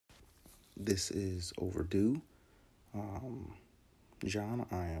This is overdue. Um, John,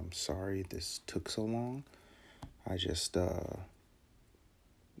 I am sorry this took so long. I just, not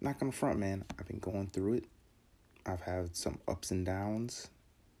gonna front, man. I've been going through it. I've had some ups and downs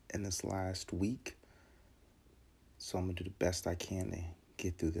in this last week. So I'm gonna do the best I can to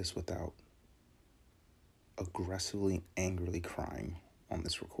get through this without aggressively, angrily crying on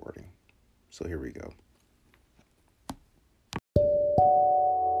this recording. So here we go.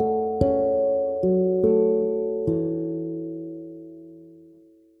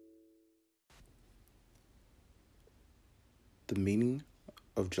 The meaning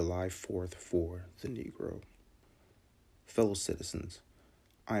of July 4th for the Negro. Fellow citizens,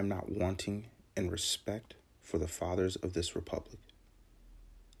 I am not wanting in respect for the fathers of this republic.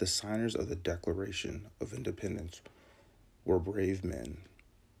 The signers of the Declaration of Independence were brave men.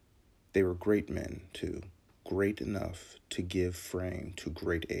 They were great men, too, great enough to give frame to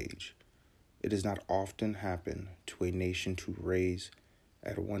great age. It does not often happen to a nation to raise,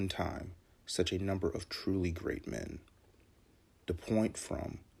 at one time, such a number of truly great men. The point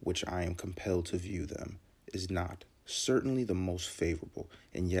from which I am compelled to view them is not certainly the most favorable,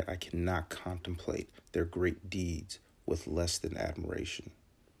 and yet I cannot contemplate their great deeds with less than admiration.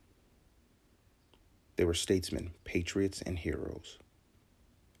 They were statesmen, patriots, and heroes.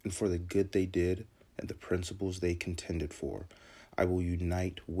 And for the good they did and the principles they contended for, I will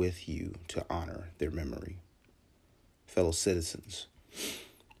unite with you to honor their memory. Fellow citizens,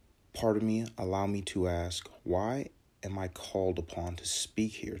 pardon me, allow me to ask, why am I called upon to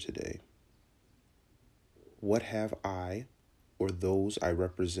speak here today? What have I, or those I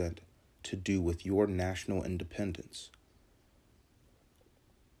represent, to do with your national independence?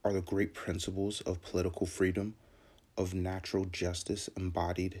 Are the great principles of political freedom, of natural justice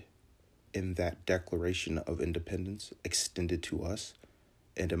embodied in that Declaration of Independence extended to us?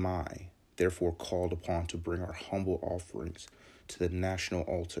 And am I, therefore, called upon to bring our humble offerings to the national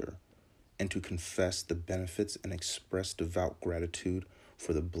altar and to confess the benefits and express devout gratitude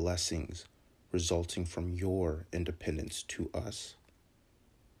for the blessings resulting from your independence to us?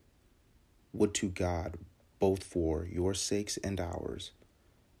 Would to God, both for your sakes and ours,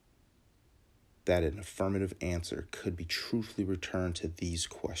 that an affirmative answer could be truthfully returned to these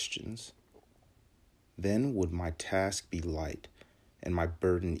questions. Then would my task be light and my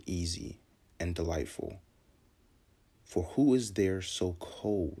burden easy and delightful. For who is there so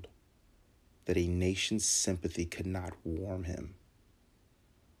cold that a nation's sympathy could not warm him?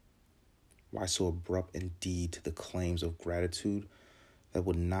 Why so abrupt indeed to the claims of gratitude that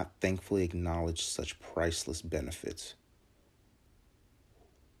would not thankfully acknowledge such priceless benefits?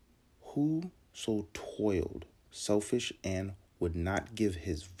 Who so toiled, selfish, and would not give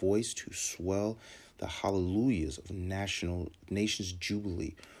his voice to swell the hallelujahs of nation's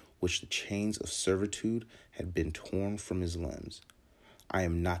jubilee, which the chains of servitude had been torn from his limbs? I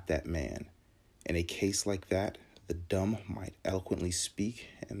am not that man. In a case like that, the dumb might eloquently speak,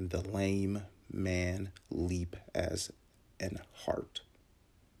 and the lame man leap as an hart.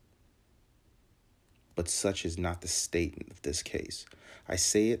 But such is not the state of this case. I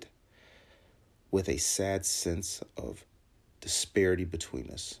say it with a sad sense of disparity between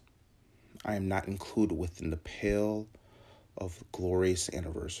us. I am not included within the pale of glorious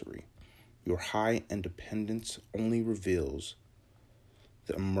anniversary. Your high independence only reveals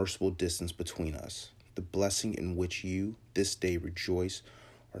the immeasurable distance between us. The blessing in which you this day rejoice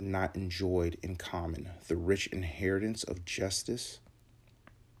are not enjoyed in common. The rich inheritance of justice,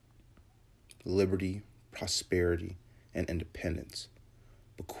 liberty, prosperity, and independence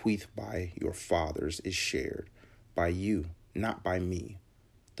bequeathed by your fathers is shared by you, not by me.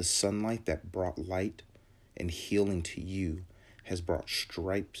 The sunlight that brought light and healing to you has brought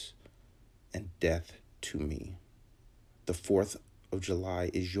stripes and death to me. The 4th of July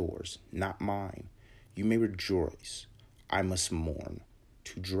is yours, not mine. You may rejoice. I must mourn.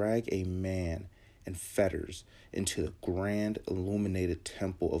 To drag a man in fetters into the grand illuminated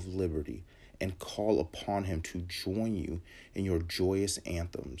temple of liberty and call upon him to join you in your joyous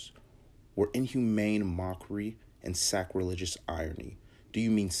anthems were inhumane mockery and sacrilegious irony. Do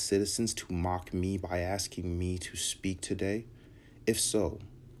you mean, citizens, to mock me by asking me to speak today? If so,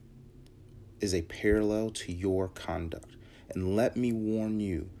 is a parallel to your conduct. And let me warn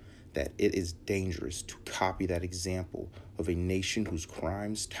you that it is dangerous to copy that example of a nation whose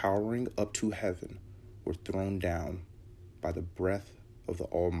crimes, towering up to heaven, were thrown down by the breath of the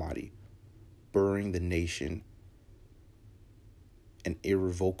Almighty, burying the nation in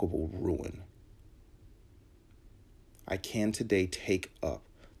irrevocable ruin. I can today take up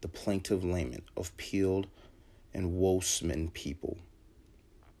the plaintive lament of peeled and woe-smitten people.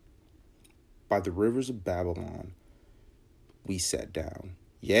 By the rivers of Babylon we sat down.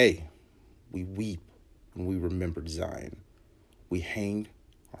 Yea, we weep when we remembered Zion. We hanged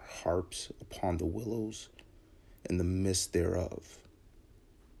our harps upon the willows in the midst thereof.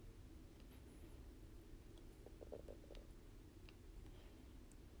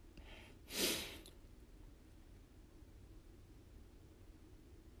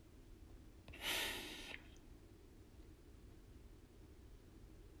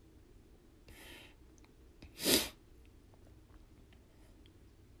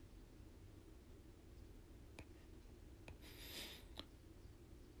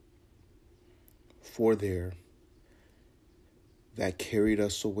 For there that carried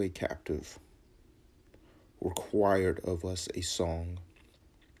us away captive required of us a song,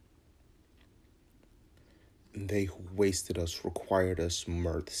 and they who wasted us required us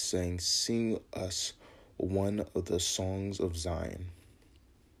mirth, saying, sing us one of the songs of Zion.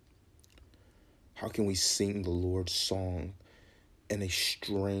 How can we sing the Lord's song in a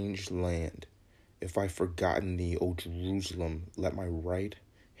strange land? If I've forgotten thee, O Jerusalem, let my right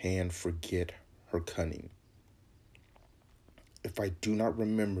hand forget her cunning. If I do not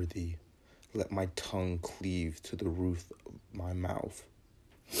remember thee, let my tongue cleave to the roof of my mouth.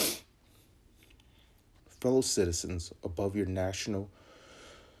 Fellow citizens, above your national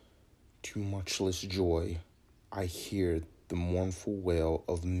tumultuous joy, I hear the mournful wail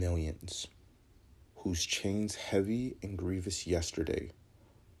of millions, whose chains heavy and grievous yesterday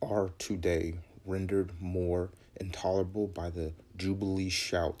are today rendered more intolerable by the jubilee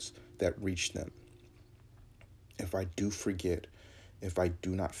shouts that reach them. If I do forget, if I do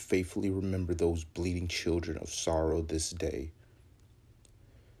not faithfully remember those bleeding children of sorrow this day,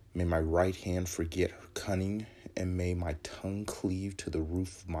 may my right hand forget her cunning, and may my tongue cleave to the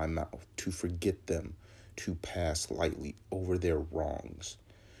roof of my mouth, to forget them, to pass lightly over their wrongs,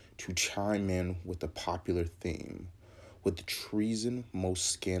 to chime in with the popular theme, with the treason most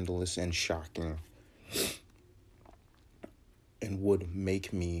scandalous and shocking, and would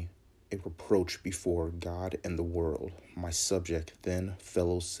make me a reproach before God and the world. My subject, then,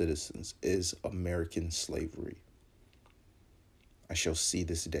 fellow citizens, is American slavery. I shall see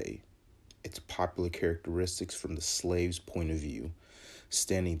this day its popular characteristics from the slave's point of view,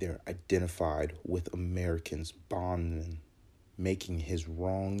 standing there identified with Americans, bondman, making his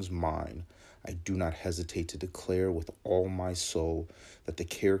wrongs mine. I do not hesitate to declare with all my soul that the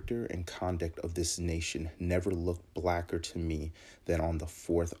character and conduct of this nation never looked blacker to me than on the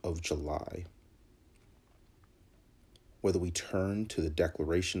 4th of July. Whether we turn to the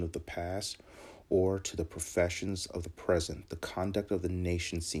declaration of the past or to the professions of the present, the conduct of the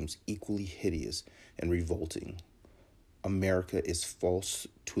nation seems equally hideous and revolting. America is false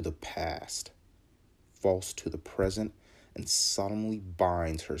to the past, false to the present, and solemnly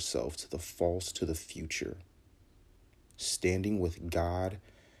binds herself to the false to the future. Standing with God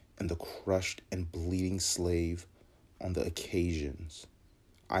and the crushed and bleeding slave on the occasions,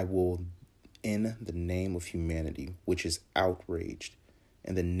 I will, in the name of humanity, which is outraged,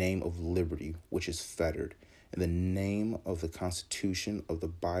 in the name of liberty, which is fettered, in the name of the Constitution of the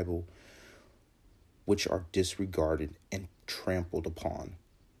Bible, which are disregarded and trampled upon,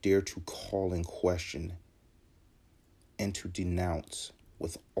 dare to call in question and to denounce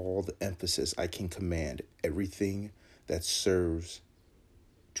with all the emphasis I can command everything that serves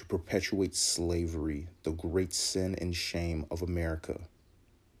to perpetuate slavery, the great sin and shame of America.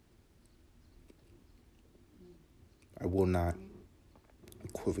 I will not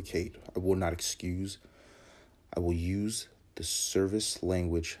equivocate. I will not excuse. I will use the service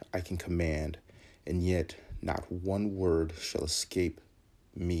language I can command, and yet not one word shall escape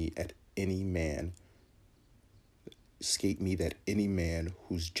me that any man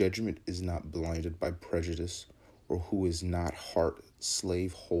whose judgment is not blinded by prejudice, or who is not heart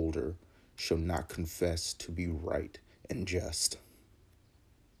slave holder, shall not confess to be right and just.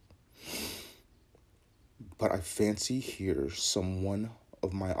 But I fancy hear someone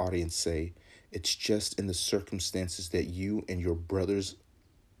of my audience say, it's just in the circumstances that you and your brothers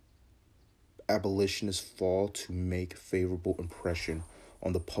abolitionists fall to make favorable impression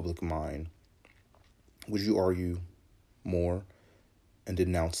on the public mind. Would you argue more and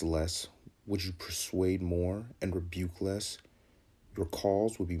denounce less? Would you persuade more and rebuke less? Your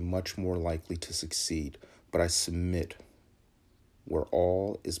cause would be much more likely to succeed. But I submit, where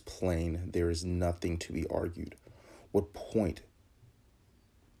all is plain, there is nothing to be argued. What point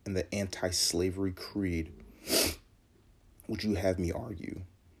in the anti-slavery creed would you have me argue?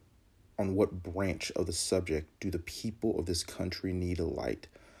 On what branch of the subject do the people of this country need a light?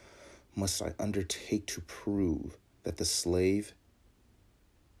 Must I undertake to prove that the slave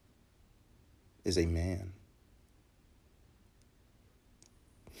is a man.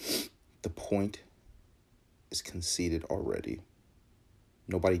 The point is conceded already.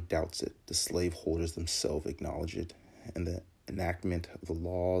 Nobody doubts it. The slaveholders themselves acknowledge it, and the enactment of the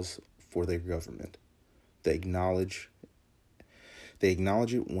laws for their government. They acknowledge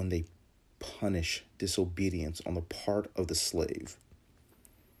it when they punish disobedience on the part of the slave.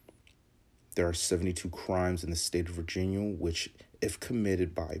 There are 72 crimes in the state of Virginia which, if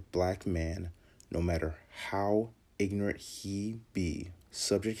committed by a black man, no matter how ignorant he be,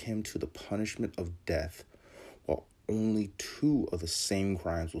 subject him to the punishment of death, while only 2 of the same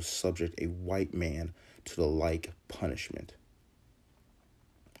crimes will subject a white man to the like punishment.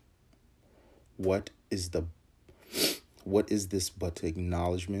 What is this but the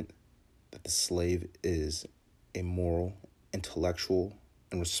acknowledgement that the slave is a moral, intellectual,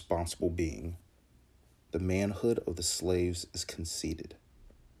 and responsible being? The manhood of the slaves is conceded.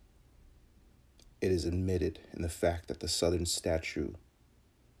 It is admitted in the fact that the Southern statute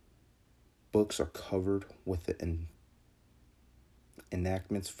books are covered with the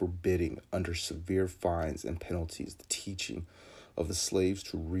enactments forbidding, under severe fines and penalties, the teaching of the slaves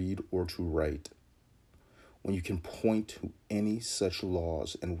to read or to write. When you can point to any such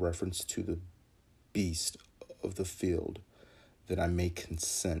laws in reference to the beast of the field, then I may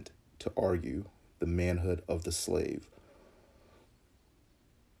consent to argue the manhood of the slave.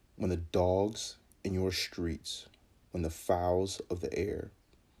 When the dogs in your streets, when the fowls of the air,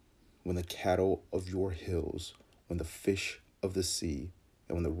 when the cattle of your hills, when the fish of the sea,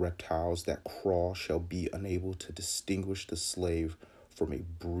 and when the reptiles that crawl shall be unable to distinguish the slave from a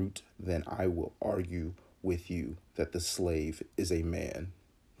brute, then I will argue with you that the slave is a man.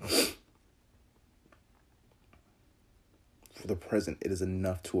 For the present, it is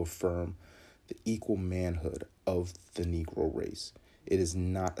enough to affirm the equal manhood of the Negro race. It is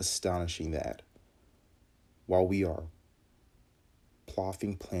not astonishing that, while we are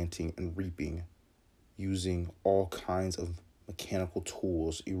ploughing, planting, and reaping, using all kinds of mechanical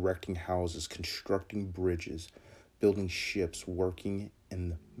tools, erecting houses, constructing bridges, building ships, working in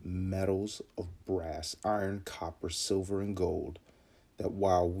the metals of brass, iron, copper, silver, and gold, that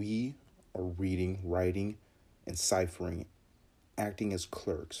while we are reading, writing, and ciphering, acting as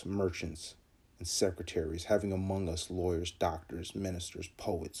clerks, merchants, and secretaries, having among us lawyers, doctors, ministers,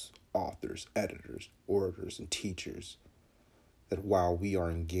 poets, authors, editors, orators, and teachers, that while we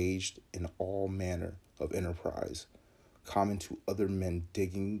are engaged in all manner of enterprise, common to other men,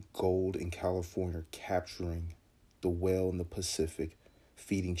 digging gold in California, capturing the whale in the Pacific,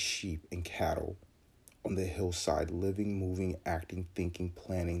 feeding sheep and cattle on the hillside, living, moving, acting, thinking,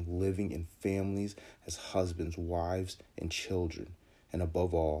 planning, living in families as husbands, wives, and children, and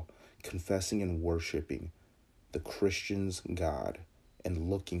above all, confessing and worshiping the Christian's God,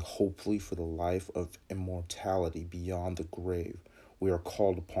 and looking hopefully for the life of immortality beyond the grave, we are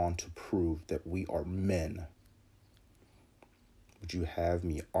called upon to prove that we are men. Would you have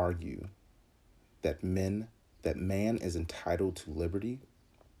me argue that man is entitled to liberty?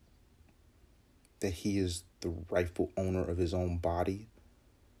 That he is the rightful owner of his own body?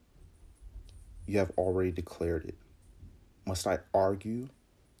 You have already declared it. Must I argue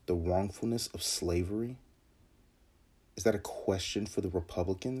the wrongfulness of slavery? Is that a question for the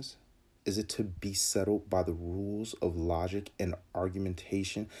Republicans? Is it to be settled by the rules of logic and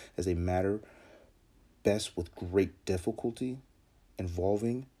argumentation as a matter best with great difficulty,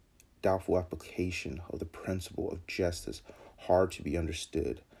 involving doubtful application of the principle of justice, hard to be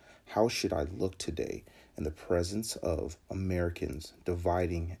understood? How should I look today in the presence of Americans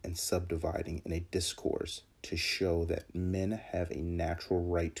dividing and subdividing in a discourse to show that men have a natural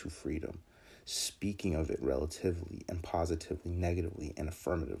right to freedom, speaking of it relatively and positively, negatively and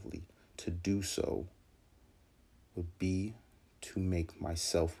affirmatively? To do so would be to make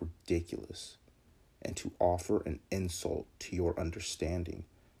myself ridiculous and to offer an insult to your understanding.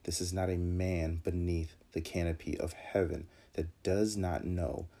 This is not a man beneath the canopy of heaven that does not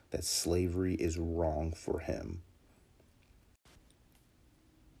know that slavery is wrong for him.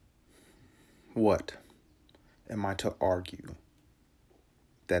 What? Am I to argue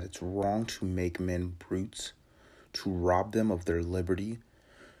that it's wrong to make men brutes, to rob them of their liberty,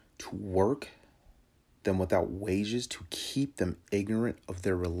 to work them without wages, to keep them ignorant of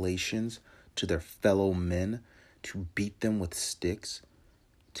their relations to their fellow men, to beat them with sticks,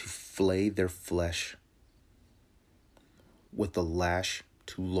 to flay their flesh with the lash,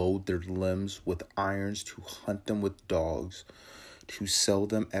 to load their limbs with irons, to hunt them with dogs, to sell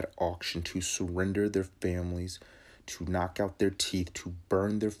them at auction, to surrender their families, to knock out their teeth, to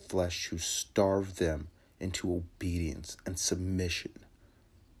burn their flesh, to starve them into obedience and submission,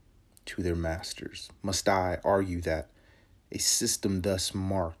 to their masters. Must I argue that a system thus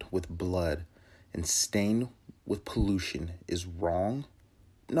marked with blood and stained with pollution is wrong?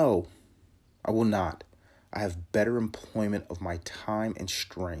 No, I will not. I have better employment of my time and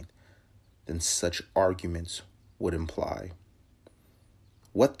strength than such arguments would imply.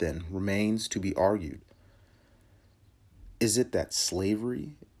 What then remains to be argued? Is it that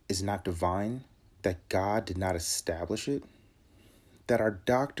slavery is not divine, that God did not establish it, that our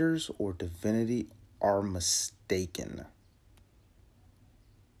doctors or divinity are mistaken?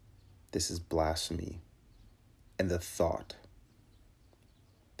 This is blasphemy, and the thought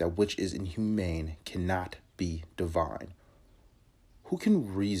that which is inhumane cannot be divine. Who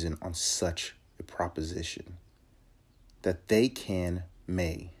can reason on such a proposition? That they can,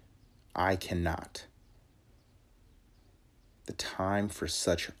 may, I cannot. The time for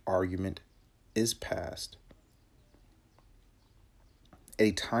such argument is past. At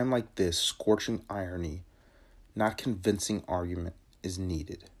a time like this, scorching irony, not convincing argument, is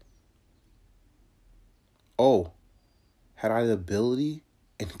needed. Oh, had I the ability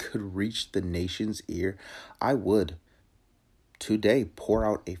and could reach the nation's ear, I would today pour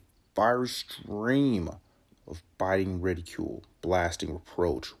out a fiery stream of biting ridicule, blasting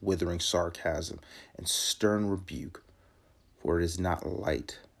reproach, withering sarcasm, and stern rebuke. For it is not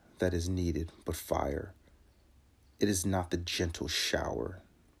light that is needed, but fire. It is not the gentle shower,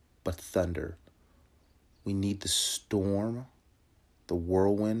 but thunder. We need the storm, the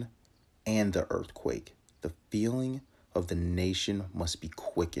whirlwind, and the earthquake. The feeling of the nation must be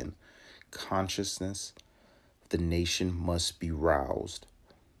quickened. Consciousness of the nation must be roused.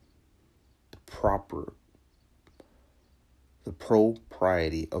 The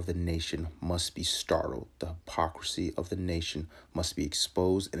propriety of the nation must be startled. The hypocrisy of the nation must be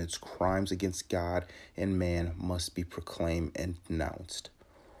exposed, and its crimes against God and man must be proclaimed and denounced.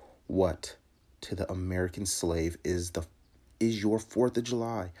 What to the American slave is your 4th of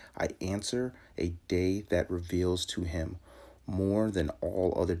July? I answer, a day that reveals to him more than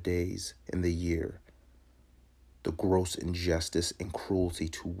all other days in the year the gross injustice and cruelty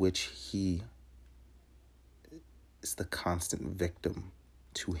to which he is the constant victim.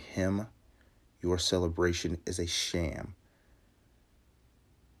 To him, your celebration is a sham.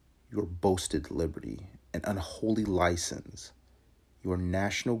 Your boasted liberty, an unholy license. Your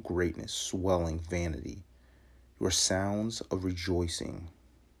national greatness, swelling vanity. Your sounds of rejoicing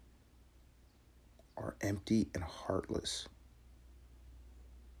are empty and heartless.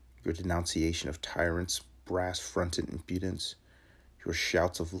 Your denunciation of tyrants, brass-fronted impudence, your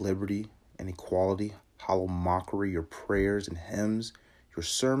shouts of liberty and equality, hollow mockery, your prayers and hymns, your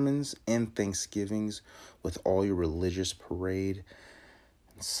sermons and thanksgivings, with all your religious parade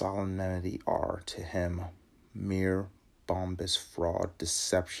and solemnity are to him mere bombast, fraud,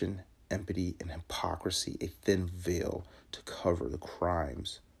 deception, empty, and hypocrisy, a thin veil to cover the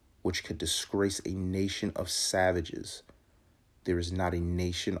crimes which could disgrace a nation of savages. There is not a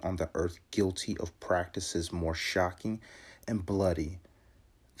nation on the earth guilty of practices more shocking and bloody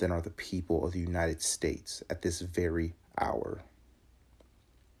than are the people of the United States at this very hour.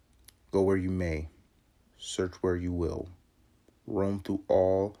 Go where you may, search where you will, roam through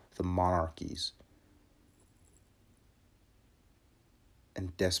all the monarchies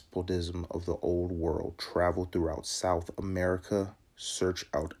and despotism of the old world, travel throughout South America, search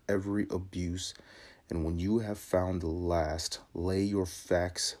out every abuse, and when you have found the last, lay your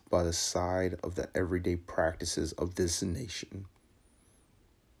facts by the side of the everyday practices of this nation.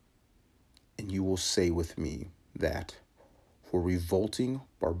 And you will say with me that for revolting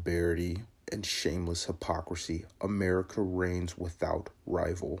barbarity and shameless hypocrisy, America reigns without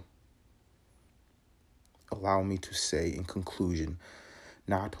rival. Allow me to say in conclusion,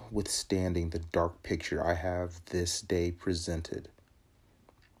 notwithstanding the dark picture I have this day presented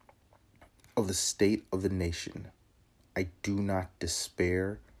of the state of the nation, I do not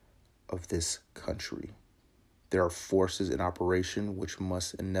despair of this country. There are forces in operation which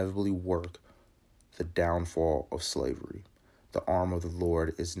must inevitably work the downfall of slavery. The arm of the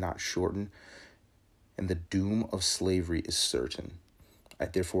Lord is not shortened, and the doom of slavery is certain. I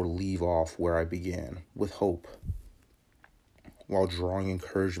therefore leave off where I began, with hope, while drawing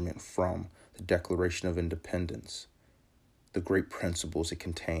encouragement from the Declaration of Independence, the great principles it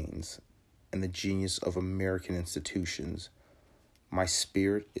contains, and the genius of American institutions. My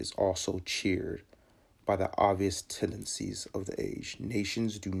spirit is also cheered by the obvious tendencies of the age.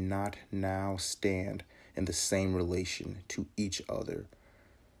 Nations do not now stand in the same relation to each other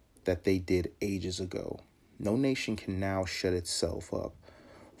that they did ages ago. No nation can now shut itself up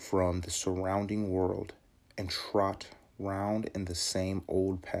from the surrounding world and trot round in the same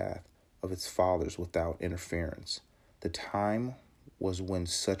old path of its fathers without interference. The time was when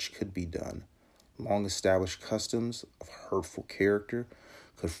such could be done. Long established customs of hurtful character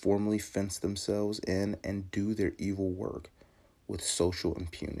could formally fence themselves in and do their evil work with social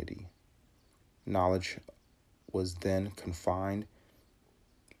impunity. Knowledge was then confined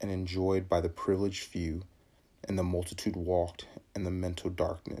and enjoyed by the privileged few, and the multitude walked in the mental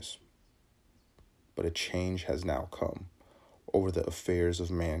darkness. But a change has now come over the affairs of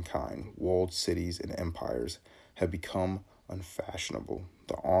mankind. Walled cities and empires have become unfashionable.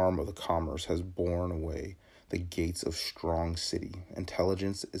 The arm of the commerce has borne away the gates of strong city.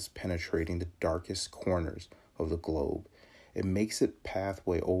 Intelligence is penetrating the darkest corners of the globe. It makes its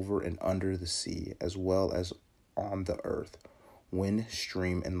pathway over and under the sea, as well as on the earth. Wind,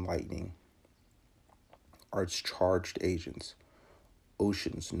 stream, and lightning are its charged agents.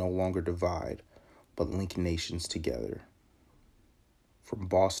 Oceans no longer divide, but link nations together. From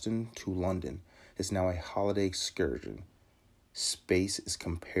Boston to London is now a holiday excursion. Space is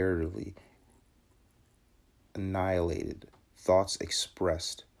comparatively annihilated. Thoughts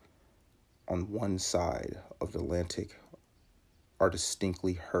expressed on one side of the Atlantic are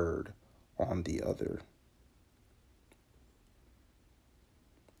distinctly heard on the other.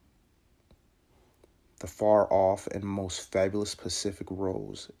 The far-off and most fabulous Pacific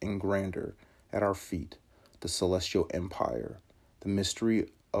rose in grandeur at our feet. The celestial empire, the mystery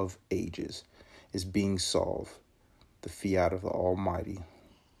of ages, is being solved. The fiat of the Almighty,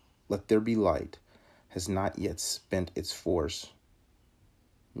 "Let there be light," has not yet spent its force.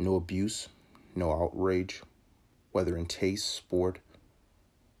 No abuse, no outrage, whether in taste, sport,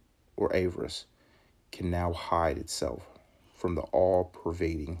 or avarice, can now hide itself from the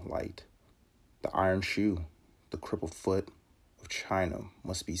all-pervading light. The iron shoe, the crippled foot of China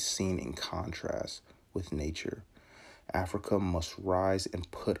must be seen in contrast with nature. Africa must rise and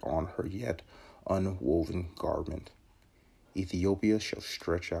put on her yet unwoven garment. Ethiopia shall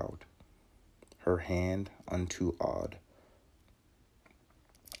stretch out her hand unto Od.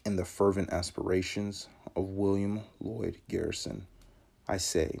 In the fervent aspirations of William Lloyd Garrison, I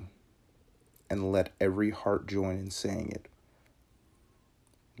say, and let every heart join in saying it,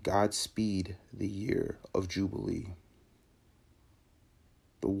 God speed the year of Jubilee.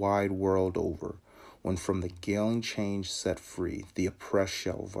 The wide world over, when from the galling chains set free, the oppressed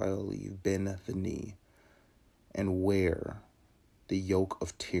shall vilely bend the knee and wear the yoke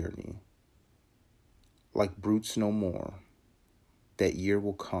of tyranny. Like brutes no more, that year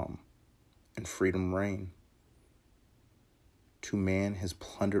will come and freedom reign. To man his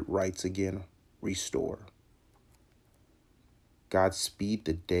plundered rights again restore. God speed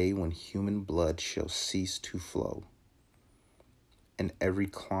the day when human blood shall cease to flow, and every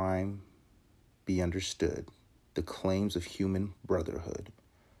clime be understood, the claims of human brotherhood,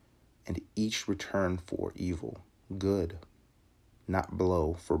 and each return for evil good, not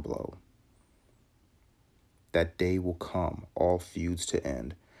blow for blow. That day will come, all feuds to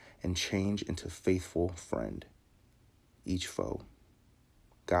end, and change into faithful friend each foe.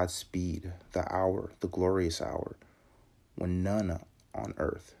 God speed the hour, the glorious hour, when none on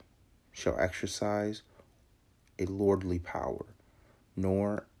earth shall exercise a lordly power,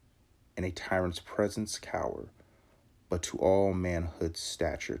 nor in a tyrant's presence cower, but to all manhood's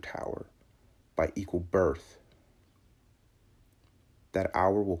stature tower, by equal birth. That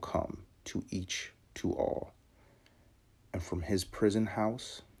hour will come to each, to all, and from his prison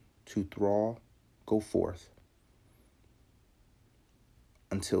house to thrall go forth.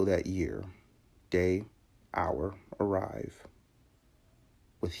 Until that year, day, hour arrive,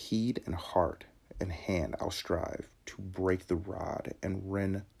 with heed and heart and hand I'll strive to break the rod and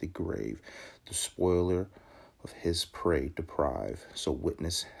rend the grave, the spoiler of his prey deprive. So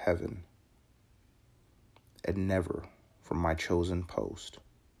witness heaven, and never from my chosen post,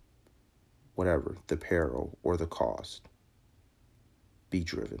 whatever the peril or the cost, be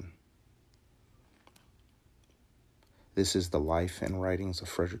driven. This is the life and writings of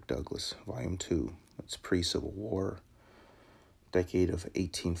Frederick Douglass, Volume 2. It's pre-Civil War, decade of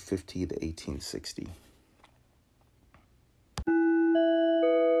 1850 to 1860.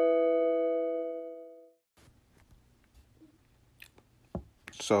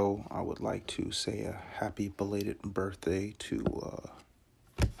 So I would like to say a happy belated birthday to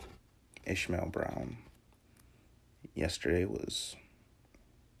Ishmael Brown. Yesterday was,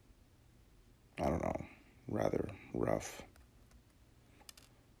 rather rough.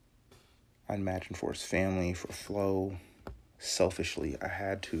 I imagine for his family, for Flo. Selfishly, I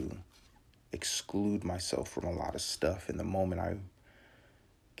had to exclude myself from a lot of stuff in the moment I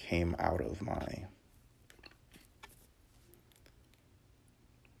came out of my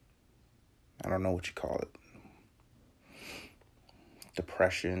I don't know what you call it,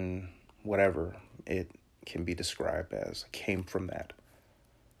 depression, whatever it can be described as, came from that.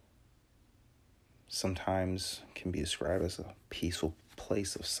 Sometimes can be described as a peaceful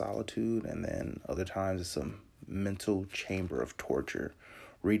place of solitude, and then other times it's a mental chamber of torture.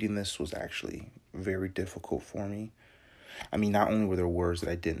 Reading this was actually very difficult for me. I mean, not only were there words that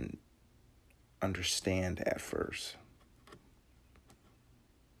I didn't understand at first,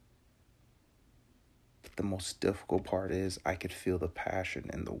 but the most difficult part is I could feel the passion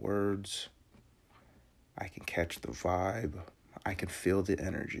in the words. I can catch the vibe. I can feel the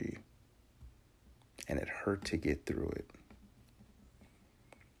energy. And it hurt to get through it.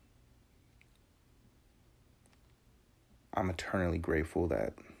 I'm eternally grateful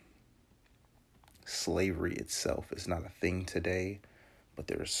that slavery itself is not a thing today, but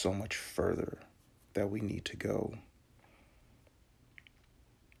there is so much further that we need to go.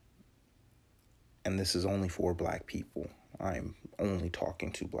 And this is only for Black people. I'm only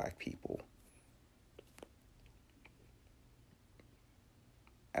talking to Black people.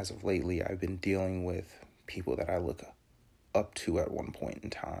 As of lately, I've been dealing with people that I look up to at one point in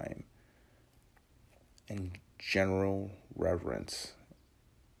time, and general reverence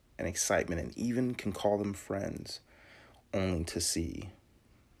and excitement, and even can call them friends, only to see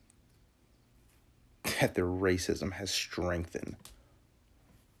that their racism has strengthened.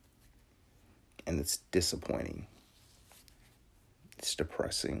 And it's disappointing. It's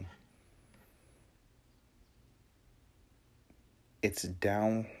depressing. It's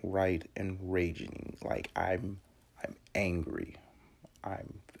downright enraging. Like I'm angry.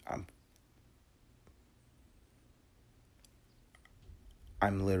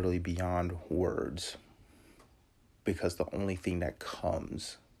 I'm literally beyond words, because the only thing that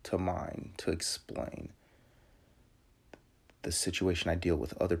comes to mind to explain the situation I deal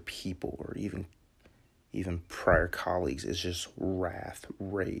with other people, or even prior colleagues, is just wrath,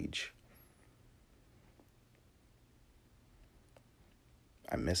 rage.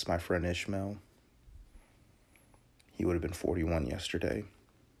 I miss my friend Ishmael. He would have been 41 yesterday.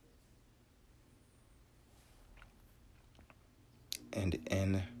 And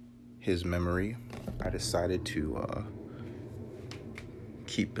in his memory, I decided to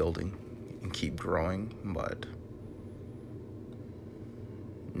keep building and keep growing, but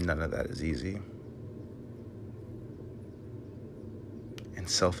none of that is easy. And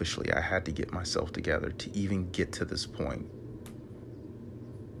selfishly, I had to get myself together to even get to this point.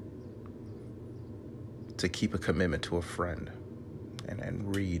 To keep a commitment to a friend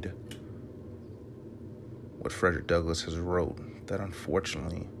and read what Frederick Douglass has wrote that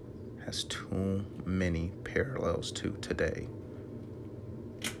unfortunately has too many parallels to today.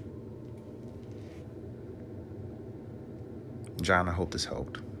 John, I hope this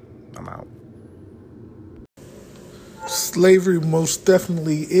helped. I'm out. Slavery most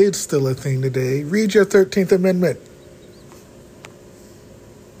definitely is still a thing today. Read your 13th Amendment.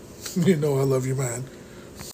 You know I love you, man.